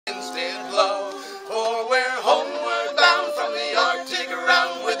mid-blow. For we're homeward bound from the Arctic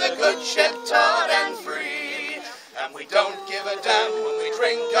around with a good ship taut and free. And we don't give a damn when we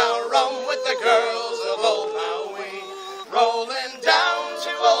drink our rum with the girls of old Maui. Rolling down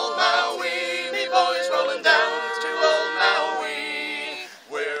to old Maui, me boys rolling down to old Maui.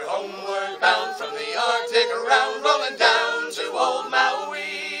 We're homeward bound from the Arctic around, rolling down to old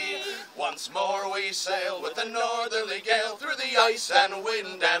Maui. Once more we sail with the northerly gale through the ice and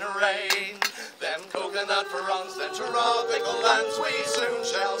wind and rain. Them coconut fronds, them tropical lands we soon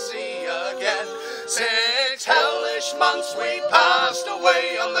shall see again. 6 hellish months we passed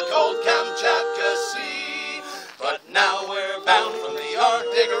away on the cold Kamchatka Sea. But now we're bound from the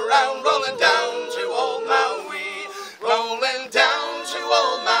Arctic around, rolling down to old Maui. Rolling down to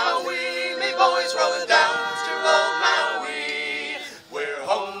old Maui, me boys rolling down to old Maui. We're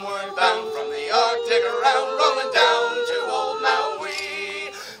homeward bound from the Arctic around, rolling down to old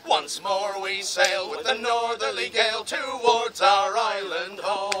Maui. Once more we sail with the northerly gale towards our island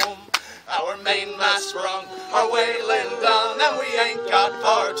home. Our mainmast sprung, our whaling done, and we ain't got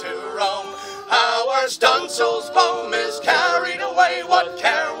far to roam. Our stunsail's boom is carried away, what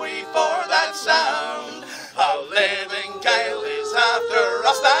care we for that sound? A living gale is after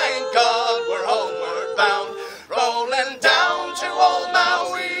us, thank God we're homeward bound. Rolling down to old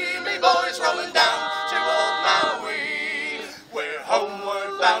Maui, me boys rolling down to old Maui. We're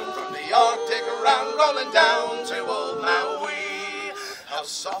homeward bound from the Arctic around, rolling down to old Maui. How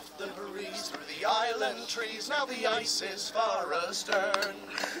soft the breeze through the island trees, now the ice is far astern.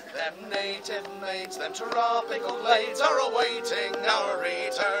 Them native maids, them tropical blades are awaiting our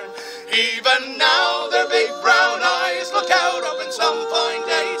return. Even now their big brown eyes look out up in some fine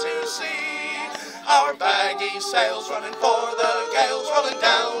day to see our baggy sails running for the gales, rolling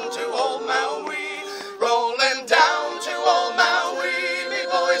down to old Maui. Rolling down to old Maui, me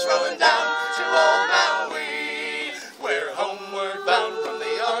boys rolling down to old Maui. We're homeward bound from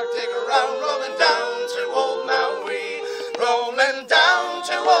the Arctic around, rolling down